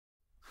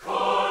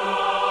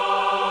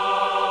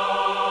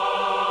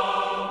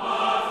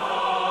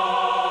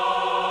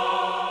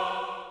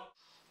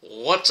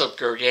What's up,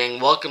 Guru Gang?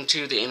 Welcome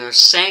to the Inner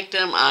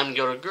Sanctum. I'm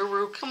Yoda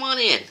Guru. Come on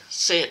in.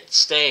 Sit,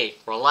 stay,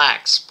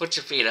 relax, put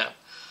your feet up,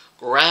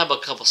 grab a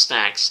couple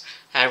snacks,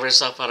 have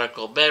yourself a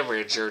cold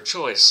beverage, your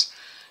choice.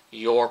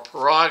 Your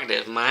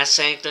prerogative. My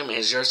sanctum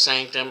is your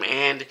sanctum,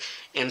 and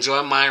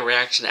enjoy my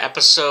reaction to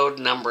episode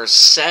number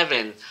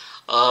 7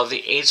 of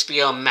the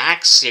HBO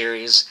Max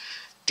series,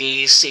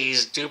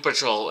 DC's Doom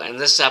Patrol. And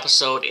this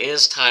episode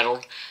is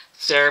titled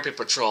Therapy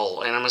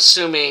Patrol, and I'm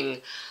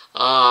assuming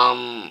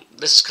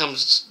this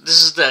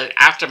is the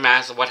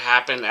aftermath of what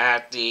happened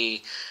at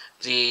the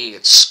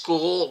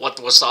school, what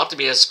was thought to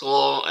be a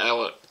school,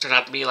 turned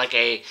out to be like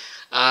a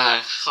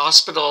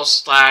hospital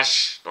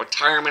 /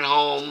 retirement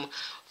home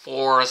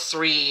for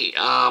 3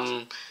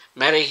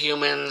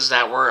 metahumans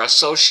that were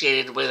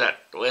associated with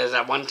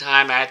at one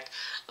time at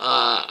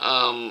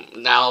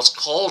Niles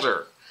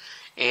Calder,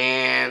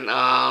 and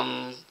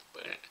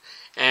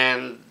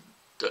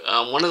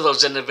one of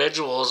those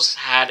individuals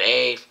had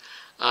a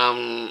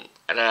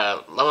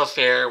love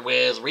affair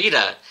with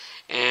Rita,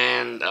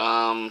 and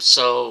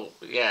so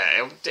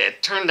yeah,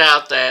 it turned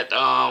out that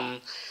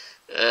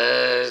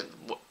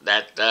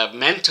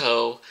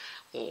Mento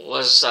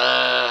was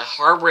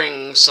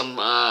harboring some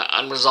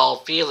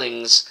unresolved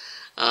feelings,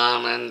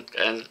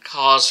 and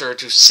caused her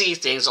to see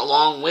things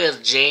along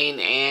with Jane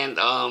and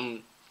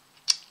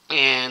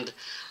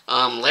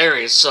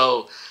Larry.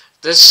 So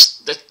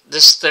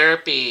this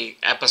therapy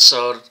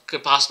episode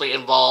could possibly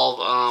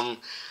involve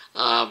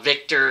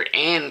Victor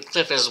and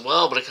Cliff as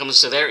well when it comes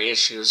to their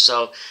issues.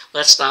 So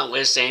let's not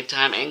waste any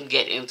time and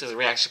get into the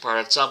reaction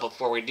part itself.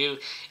 Before we do,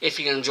 if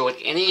you enjoyed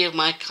any of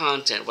my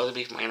content, whether it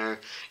be from my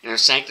Inner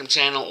Sanctum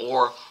channel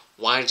or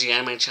YG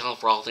Anime channel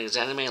for all things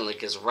anime, the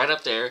link is right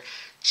up there.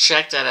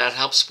 Check that out.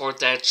 Help support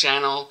that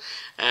channel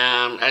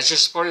as you're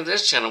supporting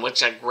this channel,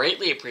 which I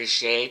greatly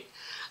appreciate.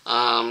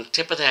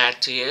 Tip of the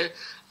hat to you,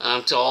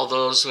 to all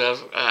those who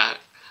have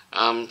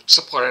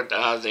supported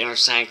the Inner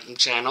Sanctum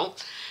channel.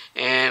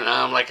 And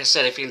like I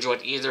said, if you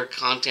enjoyed either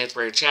content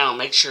for your channel,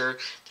 make sure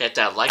to hit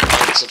that like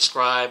button,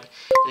 subscribe,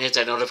 and hit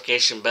that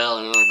notification bell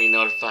in order to be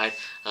notified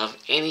of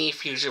any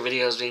future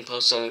videos being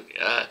posted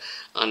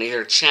on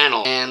either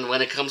channel. And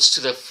when it comes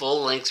to the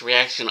full-length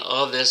reaction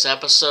of this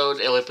episode,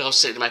 it will be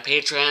posted to my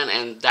Patreon,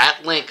 and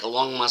that link,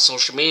 along with my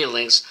social media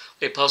links,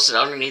 will be posted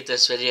underneath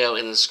this video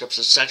in the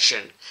description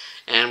section.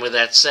 And with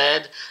that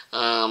said,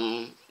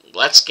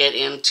 let's get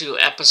into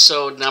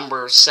episode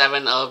number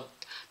 7 of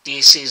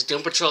DC's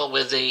Doom Patrol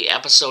with the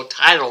episode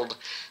titled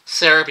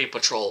Therapy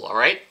Patrol.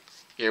 Alright,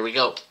 here we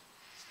go.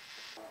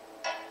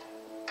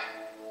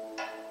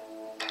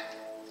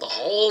 The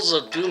halls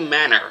of Doom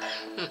Manor.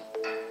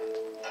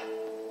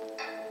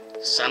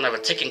 Sound of a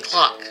ticking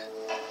clock.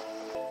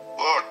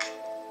 Look,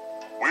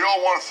 we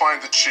all want to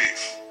find the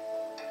chief.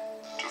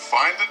 To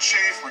find the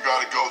chief, we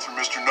gotta go through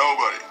Mr.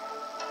 Nobody.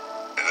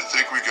 And I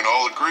think we can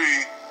all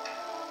agree,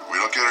 if we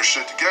don't get our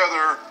shit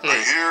together,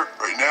 right here,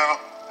 right now,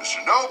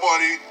 Mr.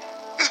 Nobody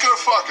is gonna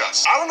fuck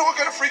us. I don't know what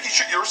kind of freaky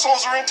shit your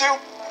souls are into, and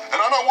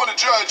I'm not one to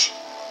judge,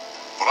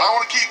 but I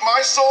want to keep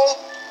my soul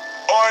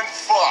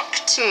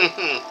unfucked.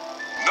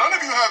 None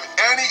of you have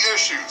any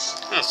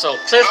issues. Oh, so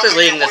Cliff is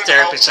leading the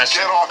therapy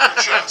session. Get off your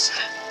chest.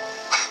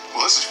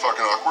 Well, this is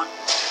fucking awkward.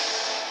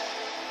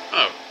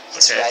 Oh, okay.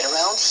 It's right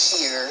around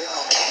here.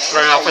 Okay.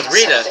 Starting off with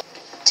Rita.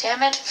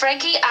 Damn it,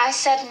 Frankie, I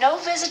said no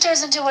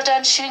visitors until we're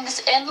done shooting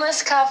this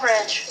endless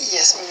coverage.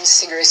 Yes, Miss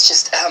Singer, it's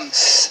just,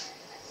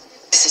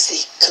 this is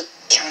the Cook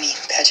County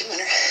pageant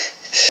winner.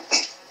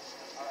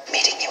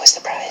 Meeting you is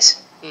the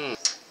prize.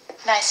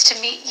 Nice to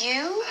meet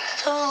you.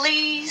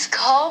 Please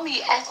call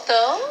me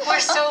Ethel. We're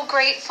so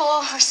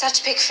grateful. We're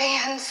such big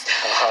fans.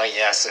 Oh,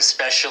 yes,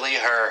 especially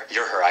her.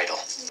 You're her idol.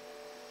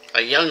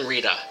 A young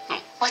Rita.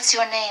 What's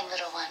your name,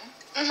 little one?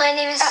 My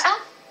name is...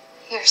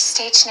 Your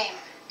stage name.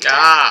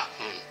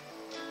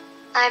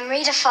 I'm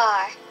Rita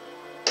Farr.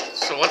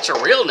 So what's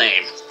her real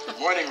name? Good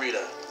morning,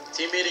 Rita.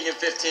 Team meeting in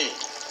 15.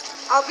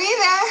 I'll be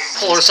there.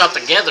 Pull herself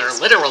together,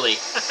 literally.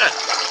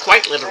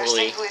 Quite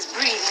literally. The person who is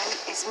breathing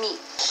is me.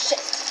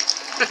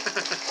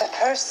 The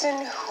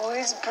person who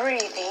is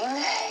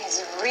breathing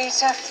is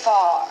Rita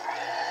Farr.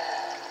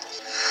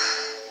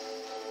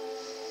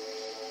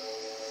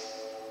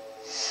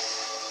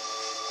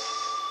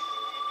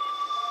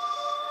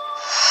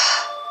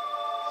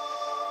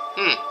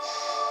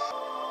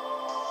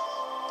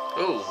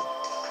 Ooh.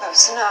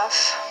 Close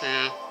enough.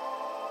 Yeah.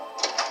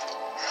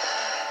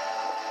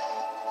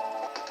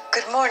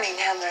 Good morning,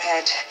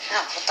 Hammerhead.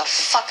 Oh, what the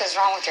fuck is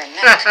wrong with your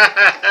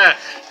neck?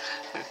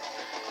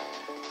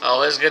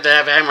 Always good to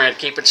have Hammerhead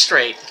keep it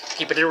straight.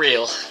 Keeping it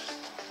real.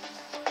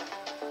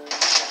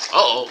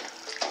 Uh-oh.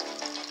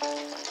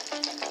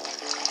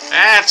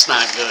 That's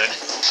not good.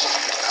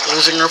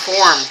 Losing her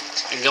form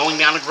and going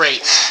down a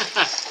grate.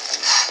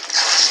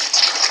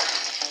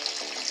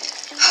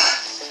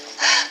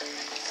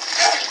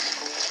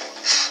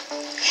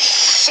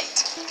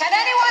 Shit. Can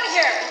anyone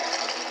hear?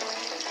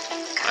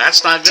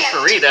 That's not good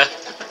for Rita.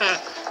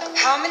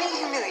 How many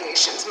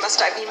humiliations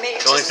must I be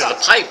made Going to through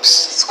the suffer? pipes.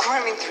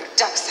 Squirming through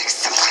ducts like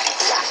some kind of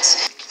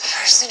rat. The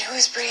person who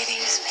is breathing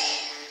is me.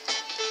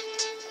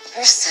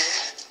 person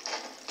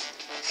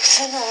with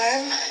an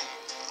arm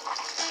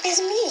is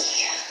me.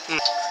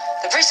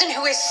 The person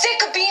who is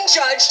sick of being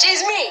judged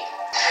is me.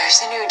 The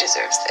person who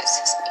deserves this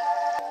is me.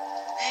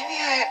 Maybe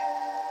I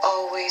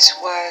always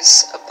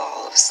was a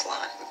ball of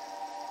slime.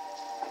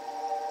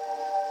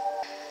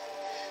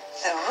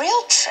 The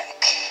real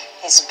trick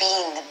is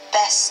being the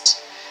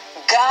best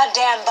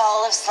goddamn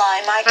ball of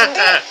slime I can be.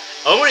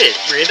 Own it,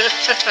 Rita. I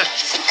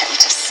think I'm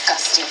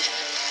disgusting.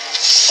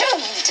 Show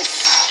me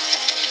disgusting.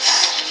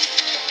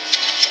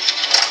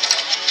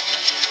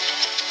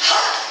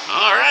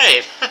 All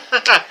right.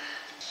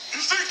 You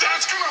think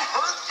that's gonna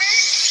hurt me?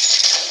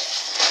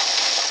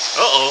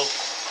 Uh-oh.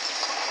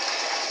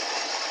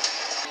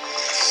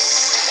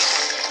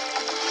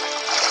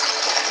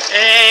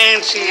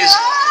 And she's...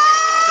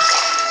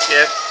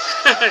 Yep.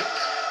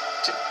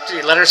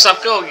 She let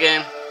herself go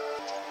again.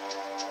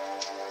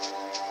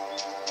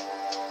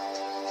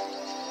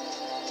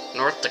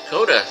 North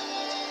Dakota.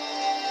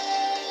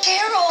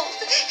 Gerald,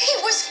 he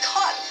was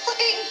caught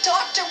playing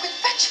doctor with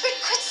Benjamin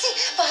Quincy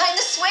behind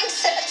the swing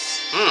sets.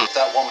 If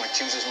that woman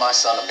accuses my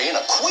son of being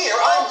a queer,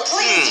 Oh,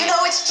 please, you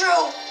know it's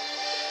true.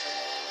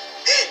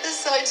 The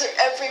signs are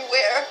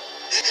everywhere.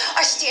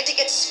 Are standing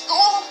at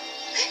school,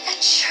 at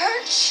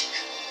church.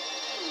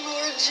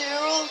 Lord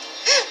Gerald,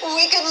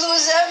 we could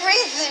lose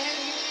everything.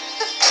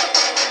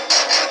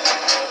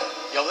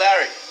 Yo,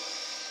 Larry.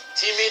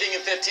 Team meeting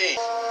in 15.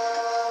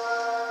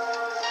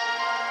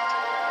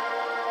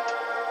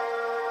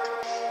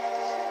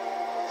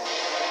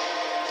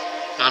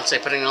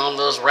 Constantly putting on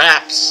those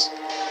wraps.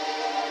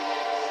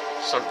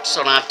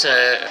 So not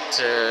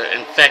to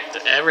infect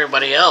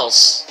everybody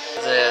else.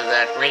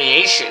 That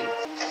radiation.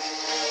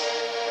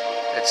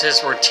 It's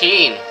his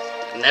routine.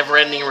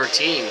 Never-ending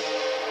routine.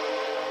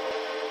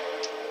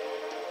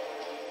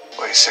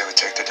 What do you say we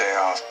take the day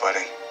off,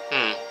 buddy?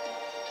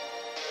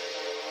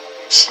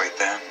 Sleep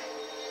in.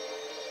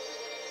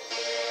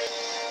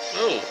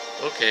 Oh,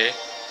 okay. Is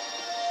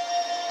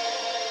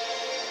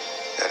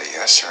that a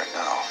yes or a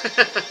no?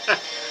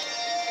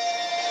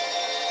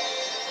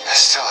 I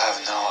still have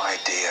no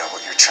idea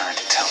what you're trying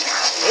to tell me.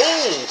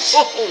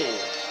 Oh!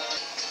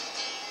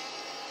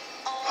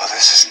 Oh,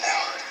 this is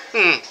new.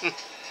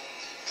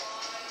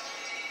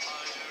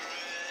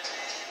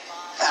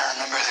 I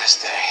remember this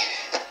day.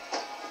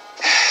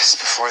 It's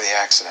before the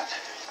accident.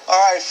 All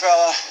right,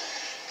 fella.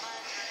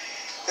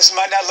 This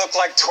might not look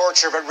like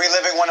torture, but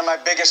reliving one of my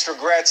biggest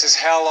regrets is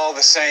hell all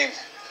the same.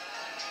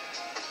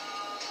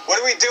 What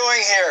are we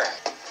doing here?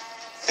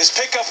 This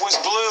pickup was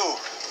blue,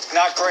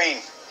 not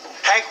green.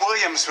 Hank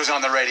Williams was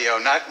on the radio,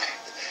 not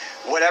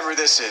whatever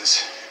this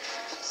is.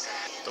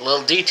 The little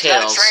Got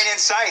details a train in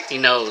sight. he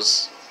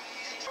knows.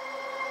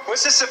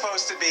 What's this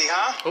supposed to be,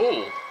 huh?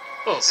 Ooh.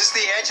 Oh. Is this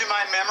the edge of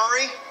my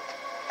memory?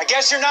 I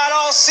guess you're not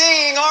all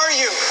seeing, are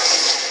you?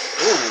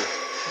 Ooh.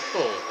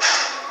 Oh.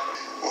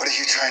 What are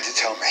you trying to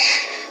tell me?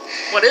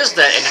 What is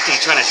that entity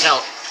trying to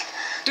tell?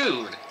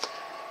 Dude.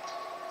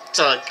 It's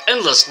an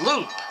endless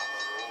loop.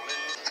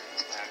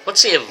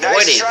 What's he avoiding?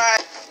 Nice try.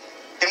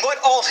 In what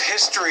alt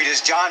history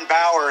does John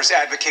Bowers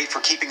advocate for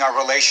keeping our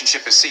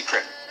relationship a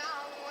secret?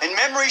 And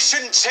memories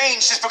shouldn't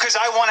change just because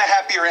I want a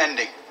happier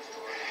ending.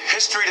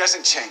 History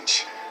doesn't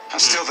change. I'm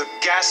still the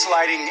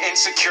gaslighting,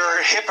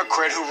 insecure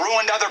hypocrite who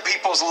ruined other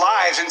people's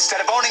lives instead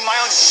of owning my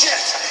own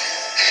shit.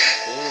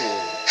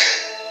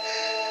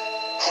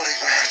 Owning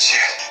my own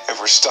shit. If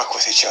we're stuck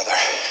with each other,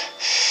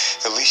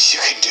 the least you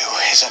can do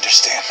is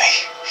understand me.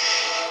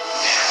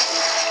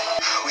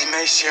 We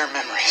may share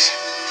memories,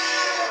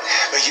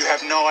 but you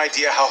have no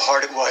idea how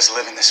hard it was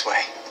living this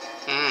way.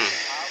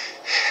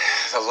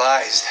 The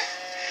lies,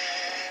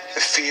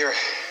 the fear.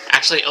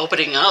 Actually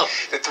opening up.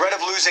 The threat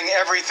of losing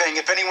everything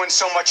if anyone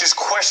so much as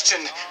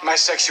questioned my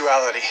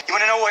sexuality. You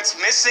want to know what's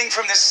missing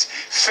from this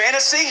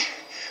fantasy?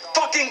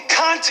 Fucking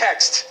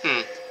context!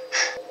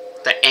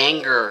 The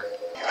anger.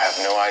 You have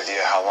no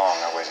idea how long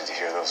I waited to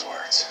hear those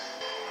words.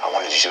 I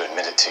wanted you to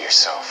admit it to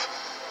yourself.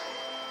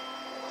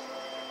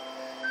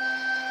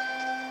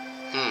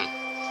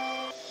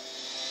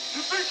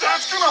 You think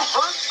that's gonna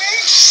hurt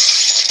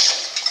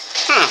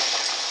me?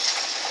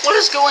 What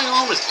is going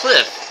on with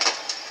Cliff?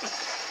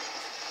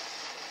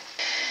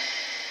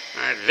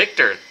 Alright,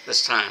 Victor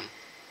this time.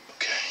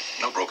 Okay,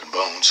 no broken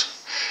bones.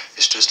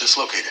 It's just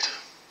dislocated.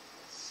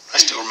 I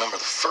still remember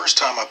the first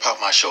time I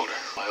popped my shoulder.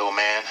 My old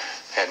man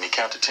had me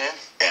count to 10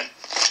 and...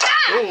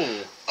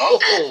 Ooh.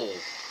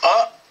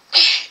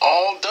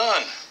 all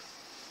done.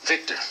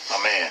 Victor, my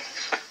man,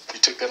 you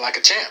took that like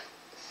a champ.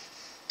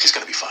 He's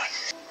gonna be fine.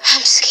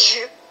 I'm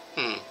scared.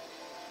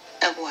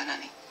 Of what,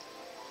 honey?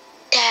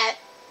 Dad,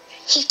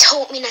 he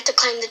told me not to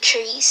climb the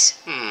trees.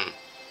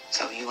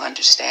 So you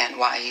understand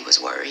why he was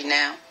worried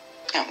now?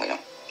 And we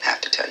don't have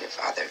to tell your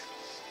father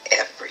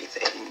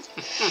everything.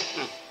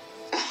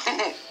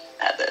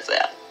 How'd that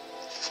sound?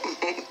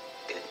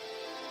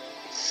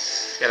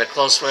 Got a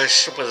close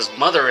relationship with his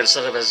mother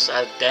instead of his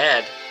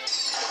dad.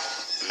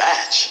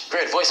 Match.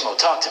 Great voice mode,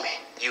 talk to me.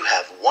 You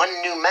have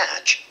one new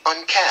match.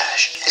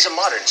 Uncashed is a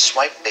modern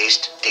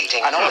swipe-based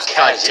dating. I know what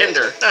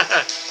Tinder.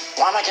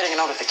 Why am I getting a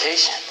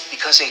notification?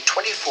 Because a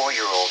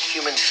 24-year-old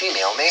human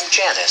female named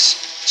Janice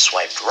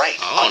swiped right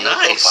on your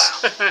nice.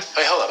 profile.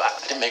 Wait, hold up. I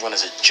didn't make one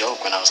as a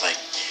joke when I was like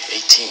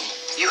 18.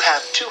 You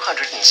have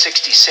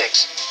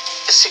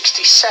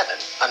 67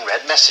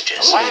 unread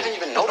messages. Why haven't you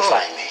been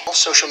notifying me? All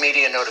social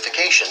media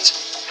notifications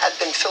had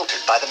been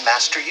filtered by the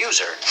master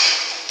user,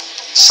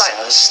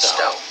 Silas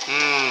Stowe.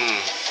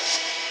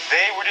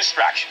 They were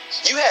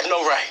distractions. You had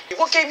no right.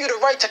 What gave you the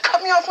right to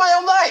cut me off my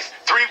own life?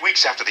 3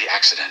 weeks after the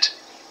accident,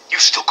 you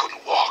still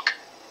couldn't walk.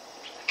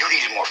 You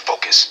needed more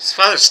focus. His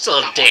father's still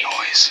a dick.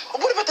 Noise.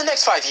 What about the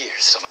next 5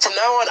 years? From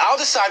now on, I'll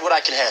decide what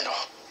I can handle.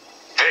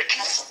 Vic.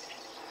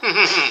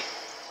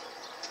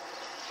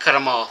 Cut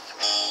him off.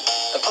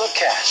 And pull up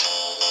cash.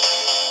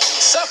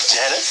 What's up,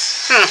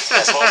 Janice?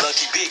 That's my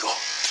lucky beagle.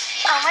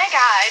 Oh my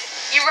god.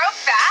 You wrote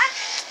back?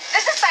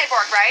 This is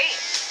Cyborg, right?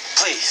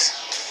 Please,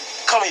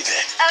 call me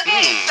Vic.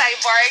 Okay,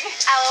 Cyborg.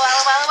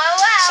 LOL.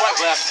 Swipe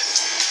left.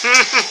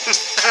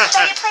 So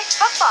you play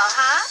football,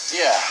 huh?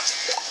 Yeah.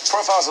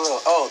 Profile's a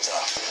little old,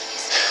 though.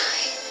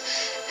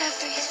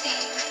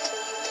 Everything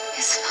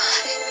is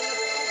fine.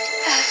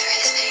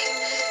 Everything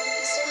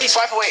is fine.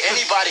 Swipe away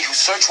anybody whose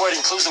search word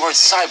includes the word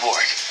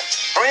cyborg.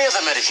 Or any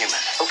other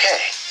metahuman.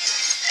 Okay.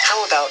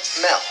 How about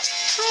Mel?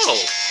 Oh.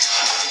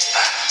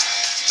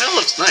 That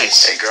looks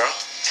nice. Hey, girl.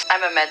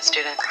 I'm a med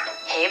student.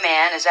 Hey,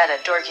 man, is that a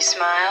dorky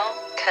smile?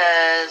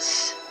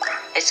 'Cause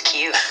it's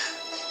cute.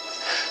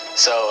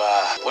 So,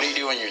 what do you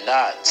do when you're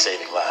not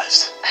saving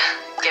lives?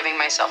 Giving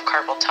myself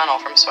carpal tunnel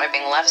from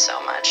swiping left so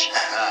much.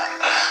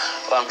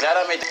 Well, I'm glad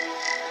I made...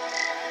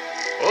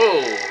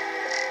 Oh.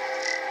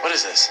 What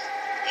is this?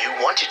 You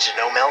wanted to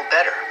know Mel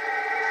better.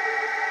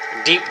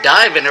 Deep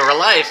dive into her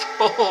life.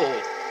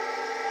 Oh.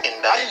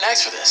 I didn't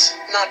ask for this.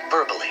 Not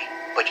verbally,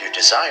 but your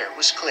desire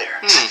was clear.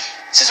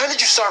 Since when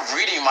did you start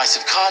reading my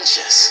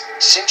subconscious?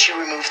 Since you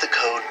removed the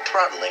code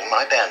throttling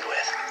my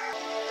bandwidth.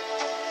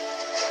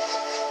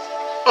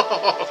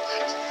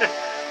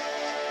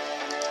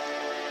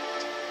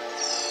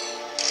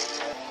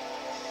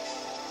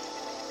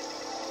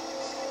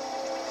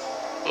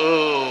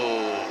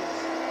 Ooh.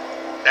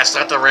 That's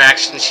not the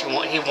reaction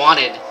he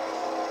wanted.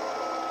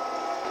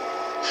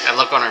 That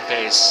look on her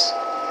face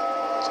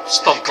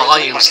spoke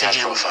volumes to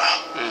him.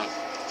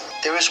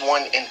 There is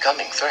one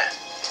incoming threat.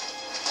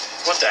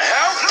 What the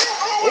hell?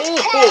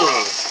 Ooh.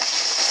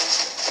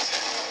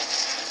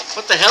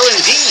 What the hell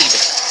indeed?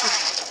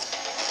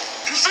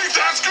 You think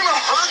that's gonna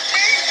hurt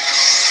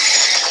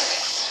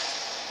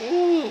me?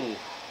 Ooh.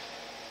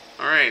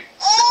 Alright.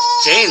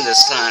 Jane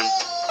this time.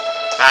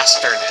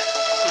 Bastard.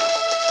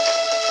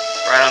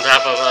 Right on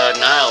top of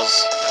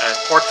Niles'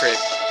 portrait.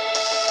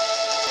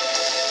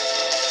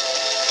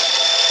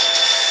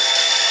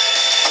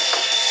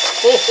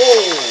 Oh-ho!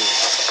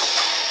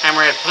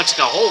 Hammerhead punching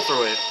a hole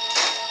through it.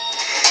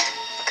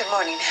 Good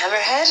morning,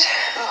 Hammerhead.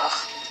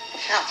 Oh,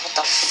 no, what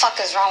the fuck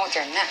is wrong with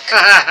your neck?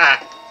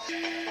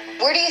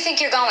 Where do you think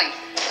you're going?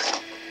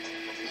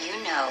 You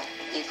know,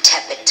 you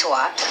tepid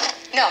twat.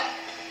 No,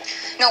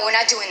 we're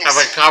not doing this. Have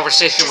a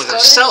conversation with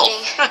Just go to the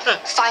herself.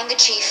 meeting, find the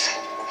chief,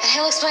 and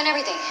he'll explain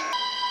everything.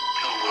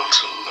 Your world's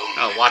so lonely.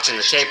 Oh, watching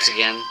the tapes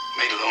again.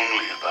 Made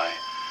lonelier by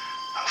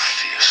how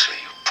fiercely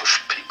you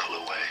push people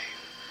away.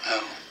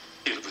 Hell,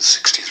 you live with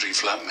 63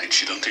 flatmates,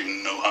 you don't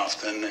even know half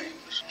their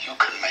names. You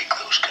can make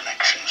those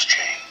connections,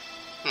 Jane.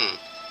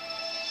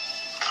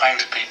 Find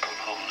people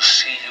who will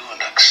see you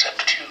and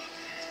accept you.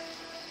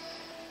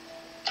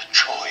 The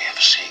joy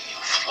of seeing you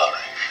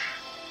flourish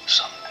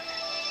someday.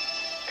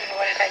 And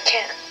what if I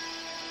can't?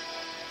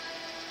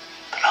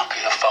 Then I'll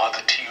be a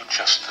father to you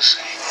just the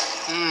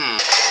same.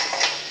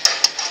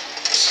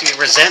 She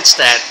resents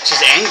that.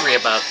 She's angry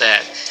about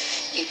that.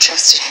 You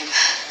trusted him.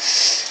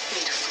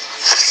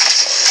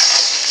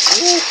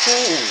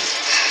 Woohoo!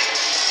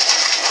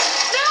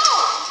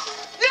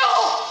 No!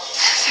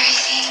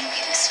 Everything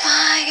is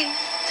fine.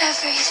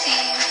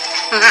 Everything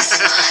is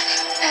fine.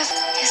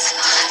 Everything is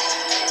fine.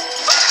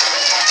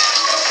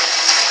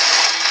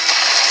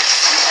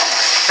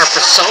 Her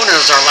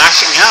personas are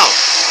lashing out.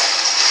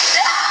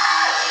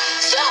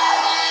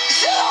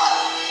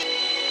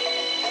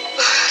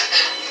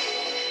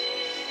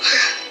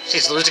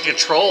 She's losing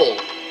control.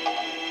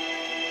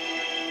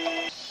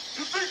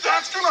 You think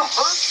that's gonna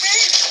hurt me?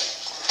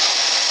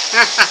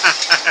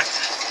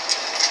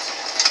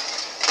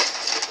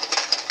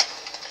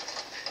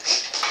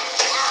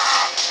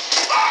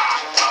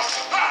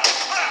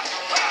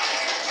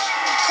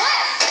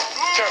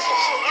 Careful.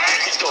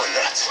 He's going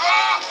nuts.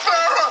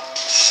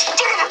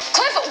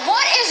 Cliff,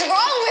 what is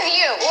wrong with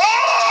you?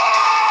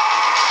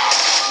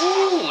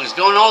 Ooh, he's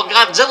going all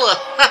Godzilla.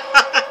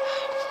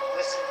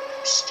 Listen,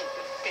 you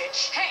stupid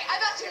bitch. Hey, I'm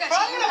not doing that to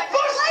you.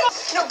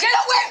 No, get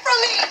away from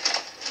me!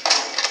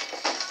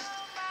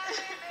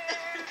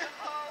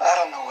 I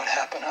don't know what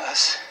happened to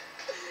us.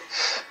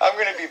 I'm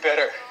gonna be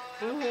better.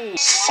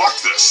 Fuck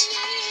this.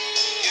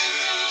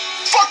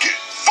 Fuck it.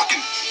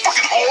 Fucking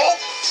hole.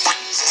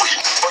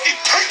 Fucking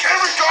take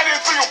every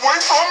goddamn thing away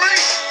from me.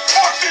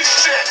 Fuck this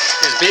shit.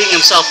 He's beating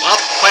himself up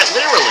quite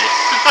literally.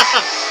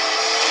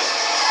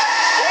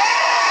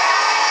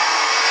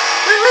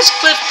 Where's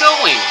Cliff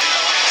going?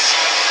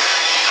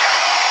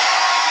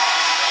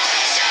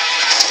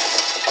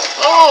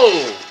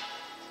 Oh!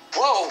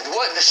 Whoa,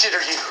 what in the shit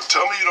are you?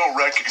 Tell me you don't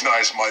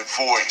recognize my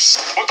voice.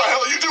 What the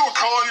hell are you doing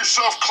calling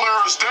yourself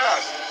Clara's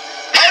dad?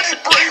 I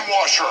didn't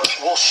brainwash her.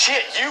 Well,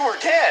 shit, you were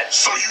dead.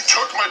 So you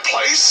took my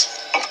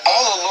place? Of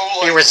all the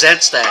low-life, He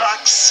resents that.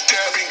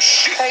 backstabbing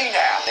shit. Hey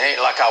now. It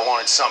ain't like I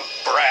wanted some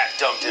brat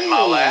dumped in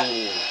my lap.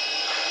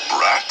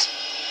 Brat?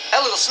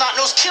 That little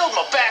snot-nose killed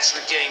my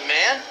bachelor game,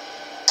 man.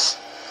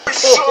 You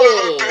son of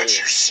a bitch,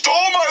 you stole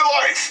my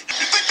life.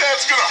 You think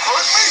that's gonna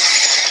hurt me?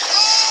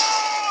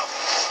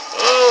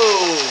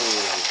 Oh!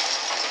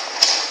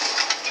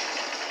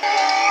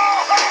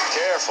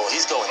 Careful,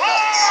 he's going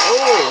nuts.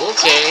 Oh,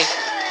 okay.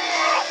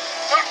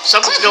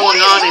 Something's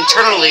going on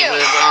internally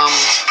with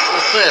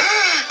Cliff.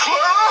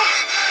 Clara?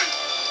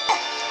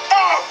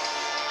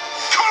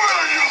 Come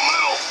here, you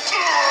little...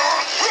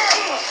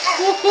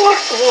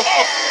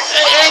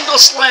 Angle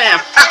slam!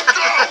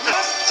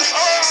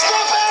 Snap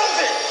out of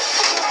it!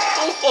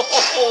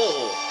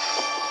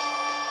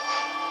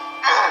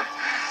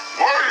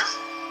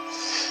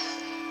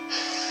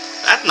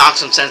 That knocked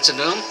some sense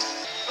into him.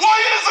 Why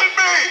is it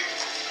me?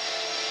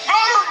 Not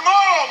her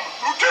mom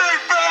who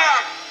came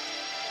back.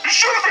 You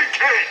should have been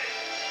Kate.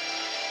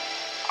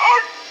 Oh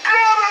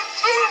God, it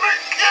should have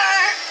been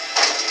Kate.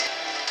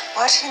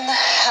 What in the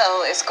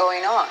hell is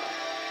going on?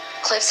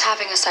 Cliff's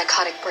having a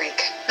psychotic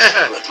break.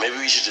 Look, maybe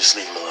we should just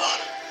leave him alone.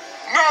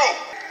 No,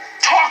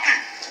 talking.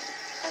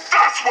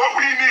 That's what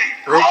we need.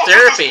 Group All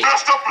therapy. As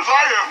messed up as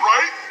I am,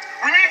 right?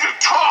 We need to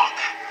talk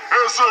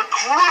as a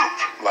group.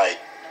 Like,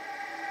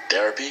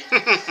 therapy?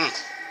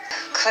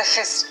 Cliff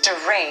is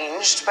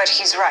deranged, but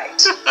he's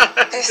right.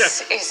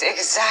 This is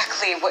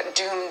exactly what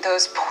doomed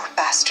those poor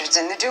bastards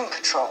in the Doom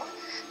Patrol.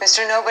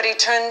 Mr. Nobody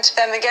turned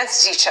them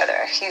against each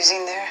other,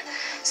 using their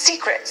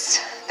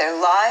secrets, their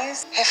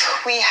lies.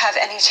 If we have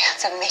any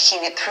chance of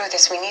making it through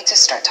this, we need to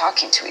start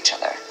talking to each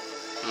other.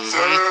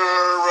 Therapy.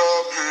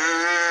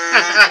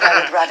 I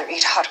would rather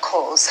eat hot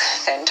coals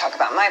than talk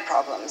about my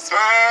problems.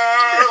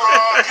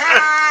 Therapy.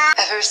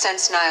 Ever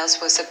since Niles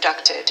was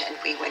abducted and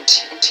we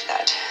went into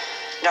that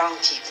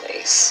donkey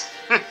place,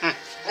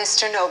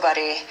 Mr.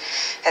 Nobody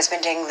has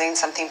been dangling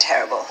something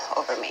terrible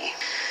over me.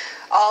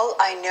 All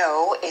I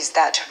know is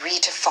that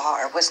Rita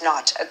Farr was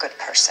not a good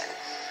person.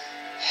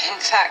 In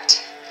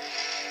fact,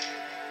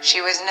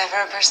 she was never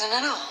a person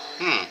at all.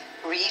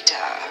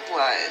 Rita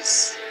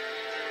was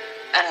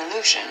an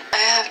illusion. I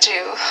have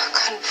to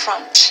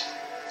confront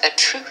the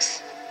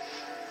truth.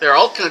 They're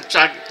all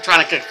trying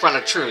to confront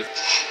the truth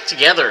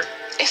together.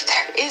 If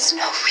there is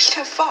no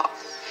Rita Farr,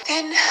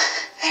 then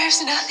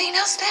there's nothing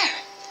else there.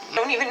 I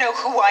don't even know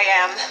who I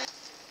am.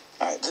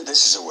 Alright,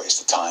 this is a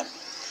waste of time.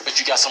 But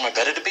you got somewhere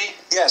better to be?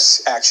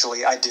 Yes,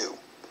 actually, I do.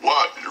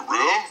 What, your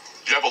room?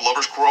 You have a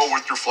lover's quarrel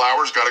with your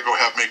flowers? Gotta go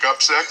have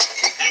makeup sex?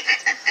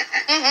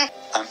 Gay!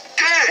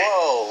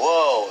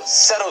 Whoa,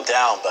 settle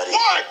down, buddy.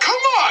 What? Come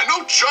on,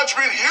 no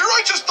judgment here.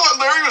 I just thought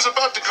Larry was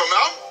about to come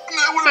out, and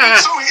that would have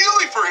been so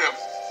healing for him.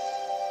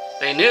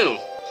 They knew.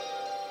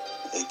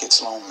 It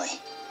gets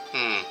lonely.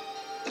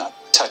 Not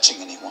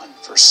touching anyone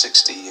for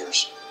 60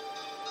 years.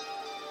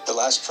 The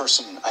last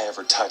person I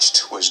ever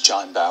touched was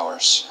John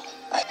Bowers.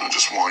 I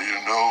just want you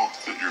to know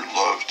that you're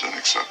loved and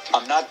accepted.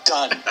 I'm not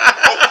done.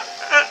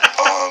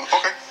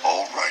 Okay,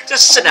 all right.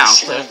 Just sit down, I'm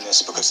sharing Cliff.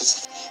 this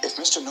because if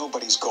Mr.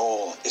 Nobody's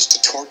goal is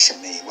to torture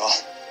me, well,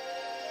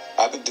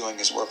 I've been doing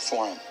his work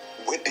for him,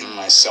 whipping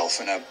myself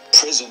in a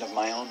prison of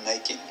my own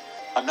making.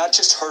 I'm not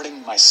just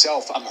hurting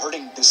myself, I'm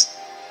hurting this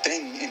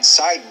thing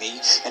inside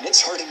me, and it's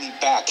hurting me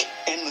back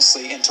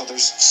endlessly until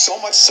there's so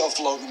much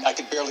self-loathing I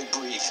can barely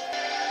breathe.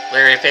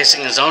 Larry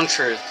facing his own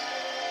truth.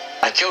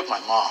 I killed my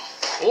mom.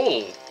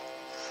 Oh.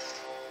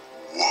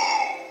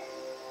 Whoa.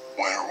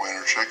 Winner,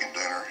 winner, chicken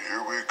dinner.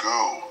 Here we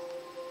go.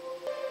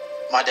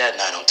 My dad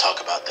and I don't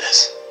talk about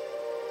this.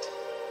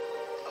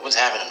 I was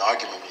having an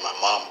argument with my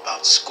mom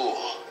about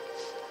school.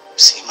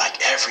 Seemed like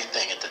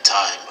everything at the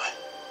time, but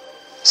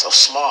so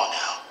small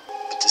now.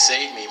 But to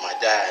save me, my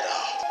dad,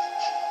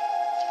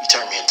 he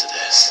turned me into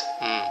this.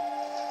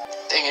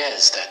 Thing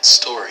is, that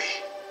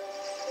story,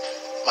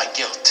 my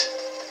guilt,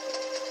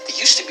 it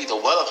used to be the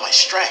well of my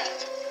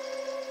strength.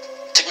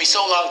 It took me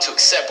so long to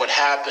accept what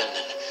happened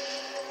and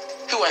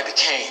who I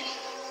became.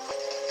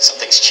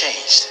 Something's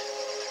changed.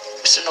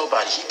 Mr.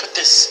 Nobody, he put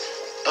this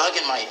bug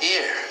in my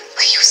ear.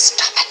 Will you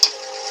stop it?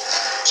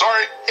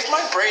 Sorry. If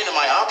my brain and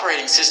my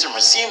operating system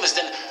are seamless,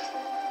 then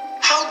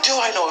how do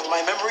I know if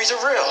my memories are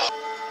real?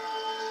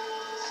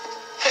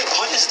 Hey,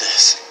 what is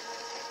this?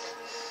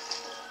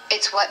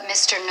 It's what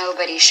Mr.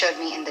 Nobody showed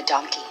me in the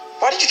donkey.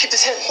 Why did you keep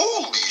this hidden?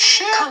 Holy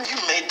shit. Come, you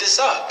made this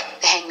up.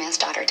 The hangman's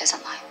daughter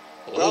doesn't lie.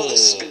 Well,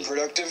 this has been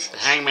productive. The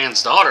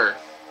hangman's daughter.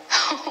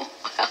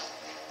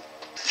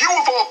 You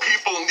of all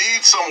people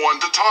need someone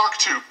to talk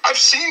to. I've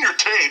seen your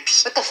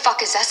tapes. What the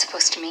fuck is that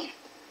supposed to mean?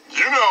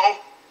 You know.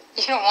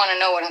 You don't want to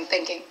know what I'm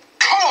thinking.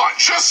 Come on,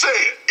 just say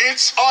it.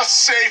 It's a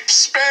safe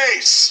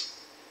space.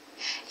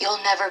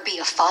 You'll never be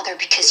a father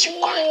because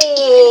you aren't even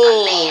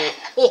a man.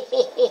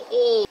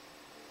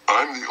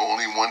 I'm the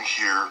only one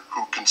here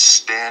who can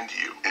stand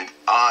you, and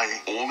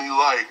I only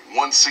like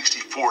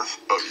 1/64th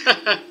of you.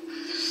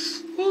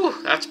 Whew,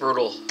 that's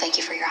brutal. Thank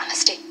you for your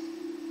honesty.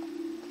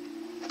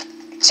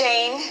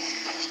 Jane,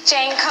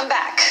 come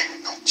back.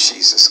 Oh,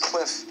 Jesus,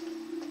 Cliff.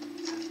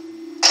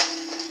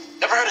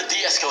 Ever heard of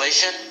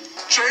de-escalation?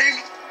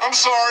 Jane, I'm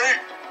sorry.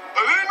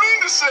 I didn't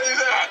mean to say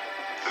that.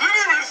 I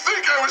didn't even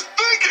think I was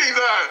thinking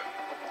that.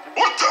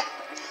 What the?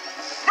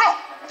 No.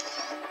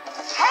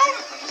 How?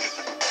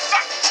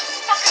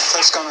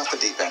 Cliff's gone off the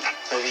deep end.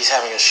 Maybe he's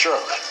having a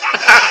stroke.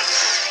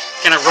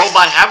 Can a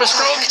robot have a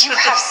stroke? Could you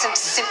have some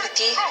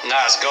sympathy?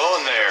 Nice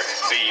going there,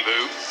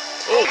 Bee-Boo.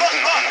 Oh.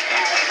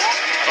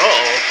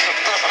 Uh-oh.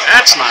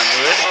 That's not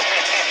good.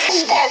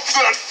 Bump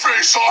that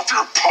face off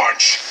your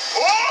punch.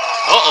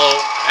 Uh-oh.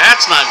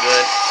 That's not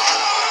good.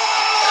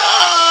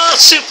 Oh,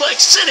 Suplex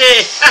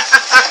City!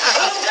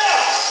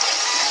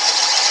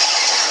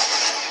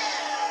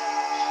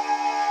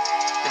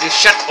 Did he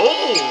shut...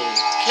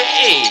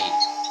 Okay.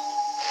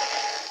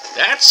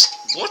 That's...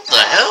 What the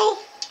hell?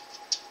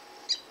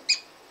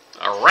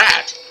 A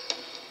rat.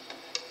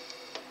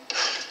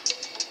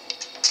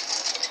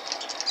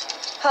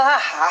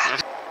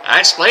 That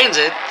explains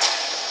it.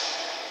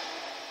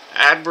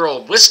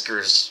 Admiral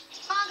Whiskers.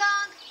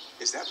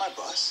 Is that my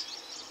bus?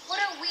 What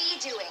are we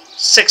doing?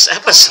 6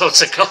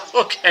 episodes ago.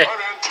 Okay.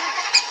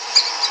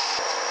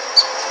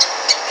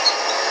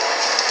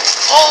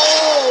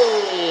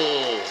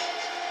 Oh!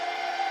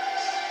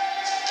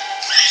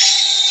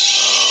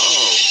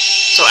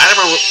 So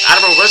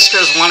Admiral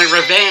Whiskers wanted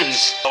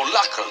revenge. Oh,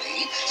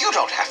 luckily, you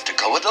don't have to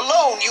go it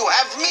alone. You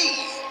have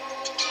me.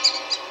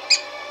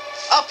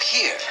 Up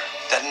here,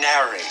 the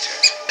narrator.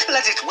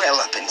 Let it well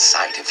up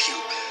inside of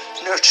you.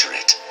 Nurture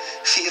it.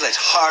 Feel it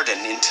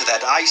harden into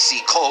that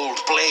icy cold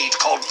blade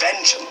called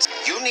vengeance.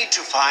 You need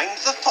to find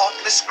the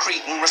thoughtless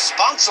cretin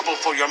responsible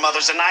for your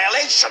mother's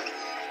annihilation.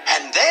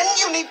 And then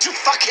you need to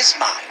fuck his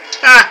mind,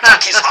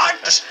 fuck his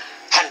heart,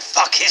 and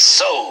fuck his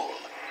soul.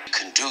 You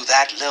can do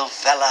that, little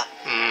fella.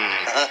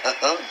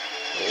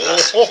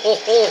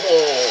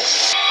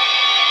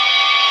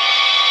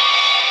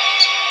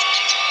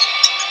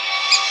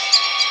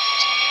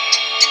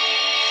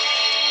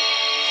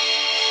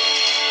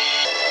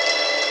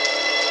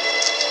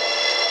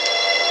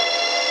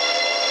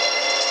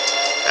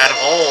 That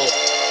hole.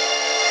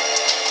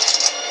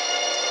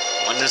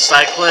 One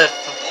inside Cliff.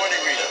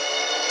 Morning, Rita.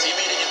 Team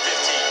meeting in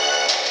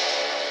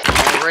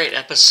 15. Alright,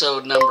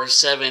 episode number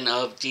 7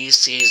 of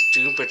DC's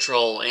Doom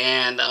Patrol,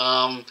 and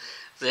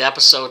the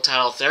episode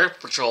titled Therapy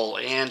Patrol,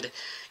 and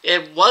the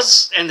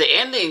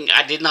ending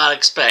I did not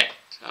expect,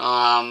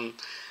 and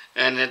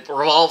it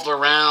revolved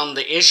around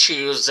the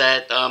issues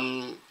that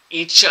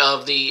each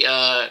of the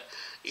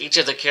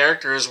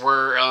characters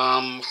were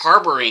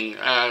harboring,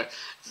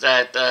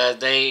 that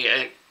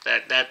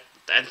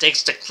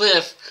takes to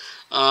Cliff,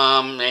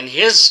 and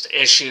his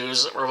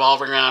issues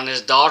revolving around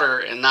his daughter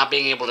and not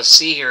being able to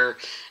see her,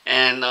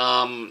 and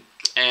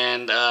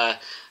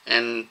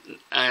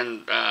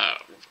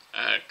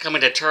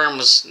coming to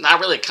terms, not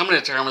really coming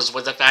to terms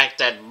with the fact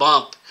that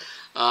Bump,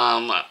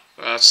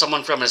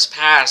 someone from his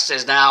past,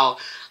 is now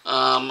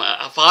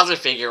a father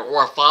figure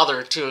or a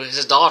father to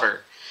his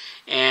daughter,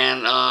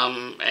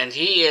 and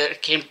he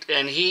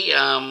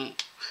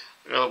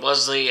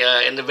was the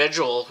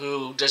individual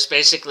who just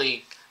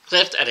basically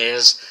clipped at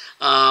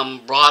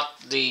brought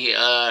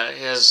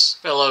his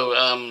fellow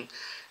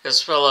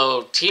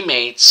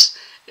teammates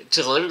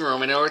to the living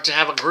room in order to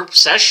have a group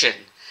session,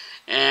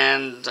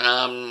 and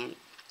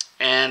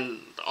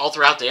all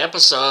throughout the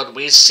episode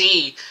we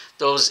see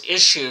those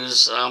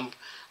issues from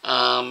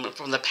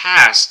the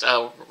past.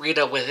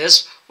 Rita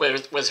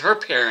with her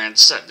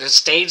parents, the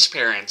stage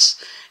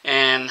parents,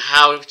 and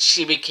how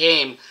she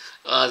became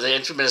the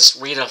infamous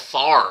Rita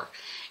Farr,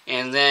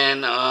 and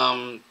then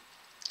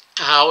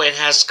how it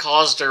has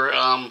caused her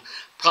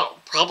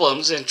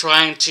problems in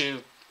trying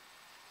to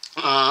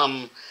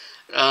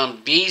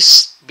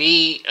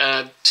be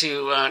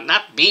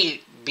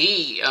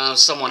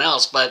someone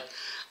else, but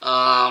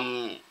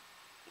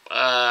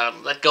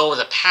let go of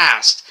the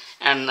past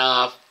and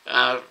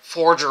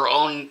forge her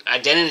own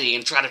identity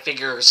and try to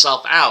figure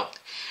herself out.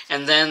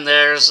 And then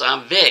there's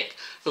Vic,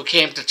 who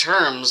came to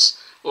terms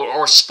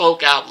or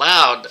spoke out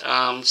loud,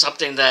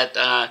 something that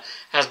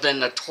has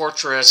been a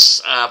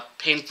torturous,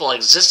 painful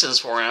existence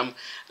for him.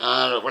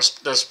 He was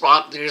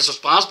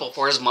responsible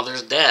for his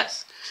mother's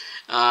death.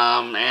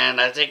 And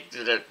I think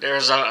that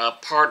there's a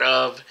part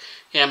of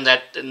him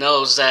that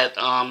knows that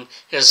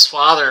his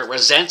father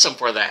resents him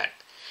for that.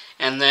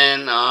 And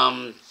then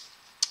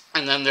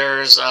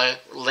there's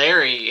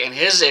Larry and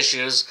his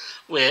issues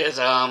with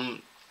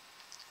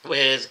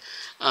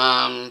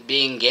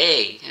being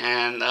gay,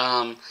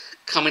 and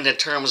coming to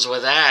terms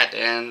with that,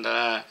 and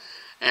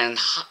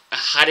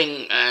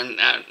hiding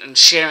and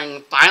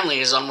sharing finally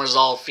his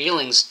unresolved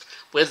feelings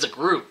with the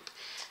group.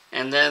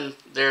 And then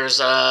there's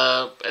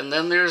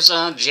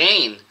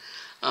Jane,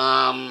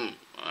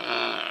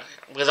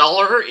 with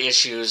all her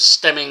issues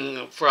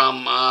stemming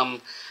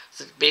from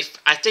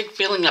I think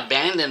feeling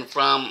abandoned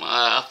from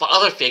a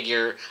other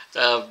figure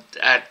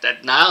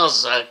that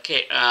Niles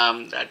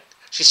that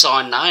she saw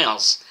in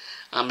Niles,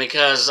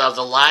 because of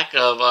the lack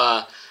of a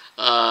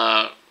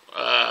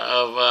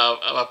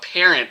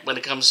parent when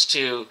it comes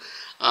to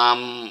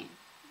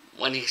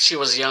when she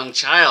was a young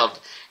child,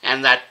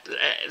 and that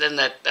then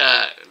that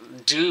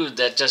dude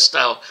that just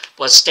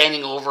was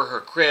standing over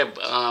her crib,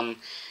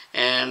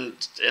 and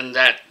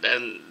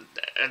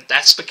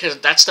that's because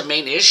that's the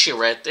main issue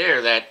right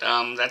there that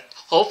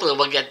hopefully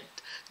we'll get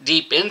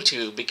deep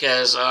into,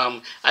 because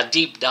a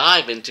deep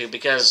dive into,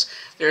 because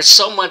there's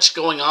so much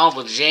going on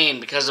with Jane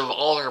because of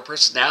all her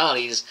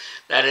personalities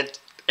that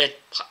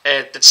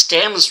it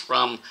stems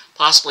from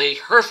possibly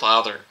her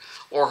father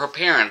or her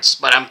parents,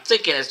 but I'm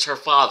thinking it's her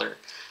father.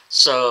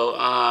 So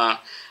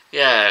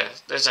yeah,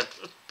 there's a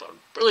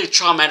really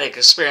traumatic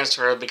experience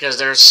for her because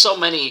there's so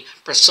many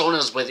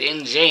personas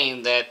within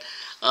Jane that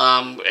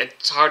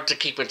it's hard to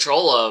keep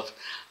control of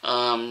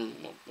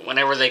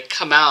whenever they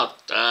come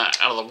out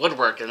of the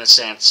woodwork, in a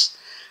sense.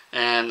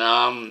 And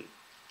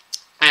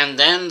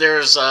then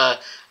there's the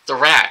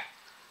rat.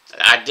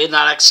 I did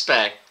not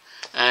expect,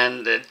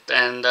 and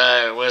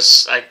it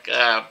was like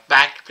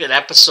back in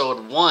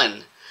episode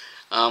 1,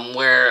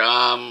 where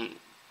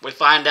we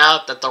find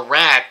out that the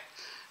rat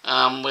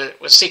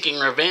was seeking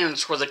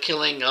revenge for the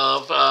killing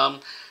of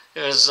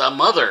his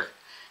mother.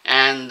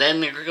 And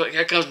then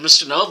here comes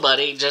Mr.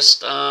 Nobody,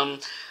 just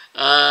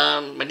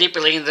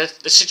manipulating the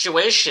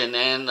situation,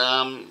 and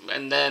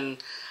then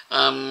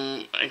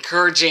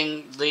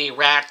encouraging the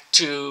rat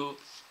to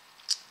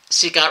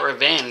seek out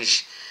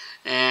revenge,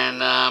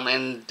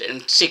 and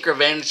seek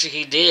revenge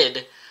he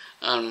did,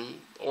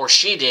 or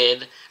she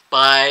did,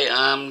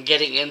 by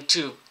getting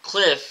into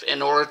Cliff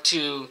in order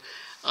to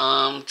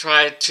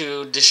try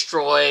to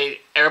destroy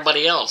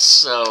everybody else.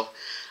 So.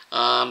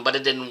 But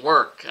it didn't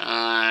work,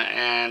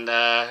 and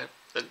the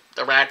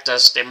rat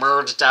just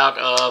emerged out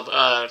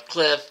of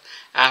Cliff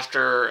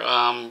after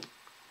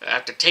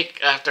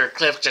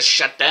Cliff just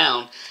shut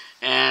down,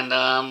 and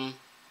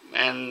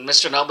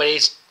Mr. Nobody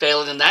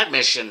failed in that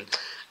mission.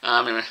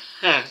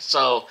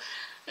 So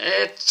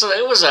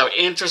it was an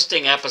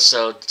interesting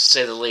episode, to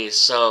say the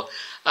least. So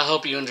I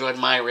hope you enjoyed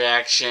my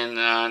reaction,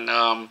 and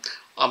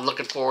I'm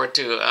looking forward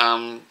to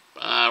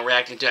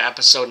reacting to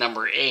episode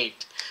number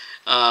 8.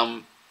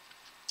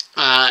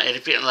 And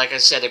if you, like I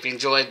said, if you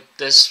enjoyed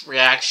this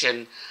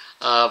reaction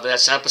of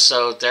this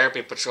episode,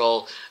 Therapy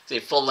Patrol, the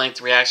full-length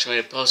reaction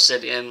will be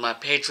posted in my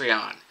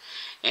Patreon.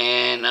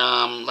 And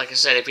like I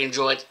said, if you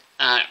enjoyed,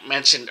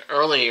 mentioned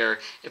earlier,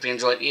 if you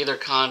enjoyed either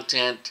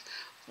content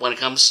when it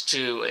comes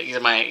to either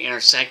my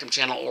Inner Sanctum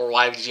channel or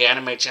YVG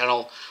Anime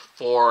channel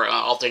for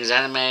all things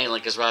anime,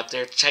 link is right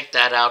there. Check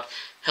that out.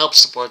 Help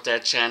support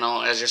that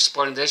channel as you're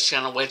supporting this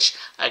channel, which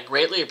I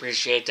greatly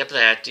appreciate. Tip of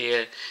the hat to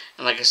you.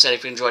 And like I said,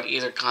 if you enjoyed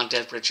either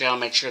content for the channel,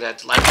 make sure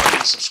that like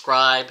button,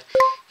 subscribe,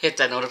 hit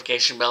that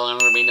notification bell in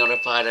order to be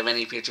notified of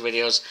any future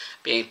videos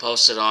being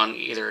posted on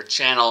either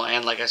channel.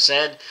 And like I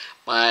said,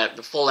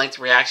 the full-length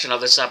reaction of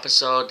this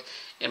episode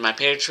in my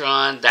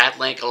Patreon, that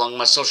link along with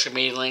my social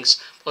media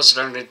links posted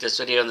underneath this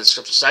video in the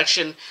description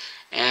section.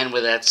 And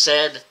with that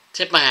said,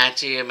 tip my hat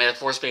to you, may the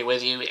force be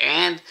with you,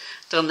 and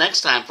till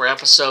next time for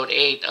episode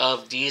 8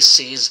 of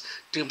DC's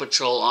Doom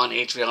Patrol on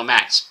HBO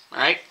Max.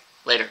 Alright,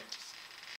 later.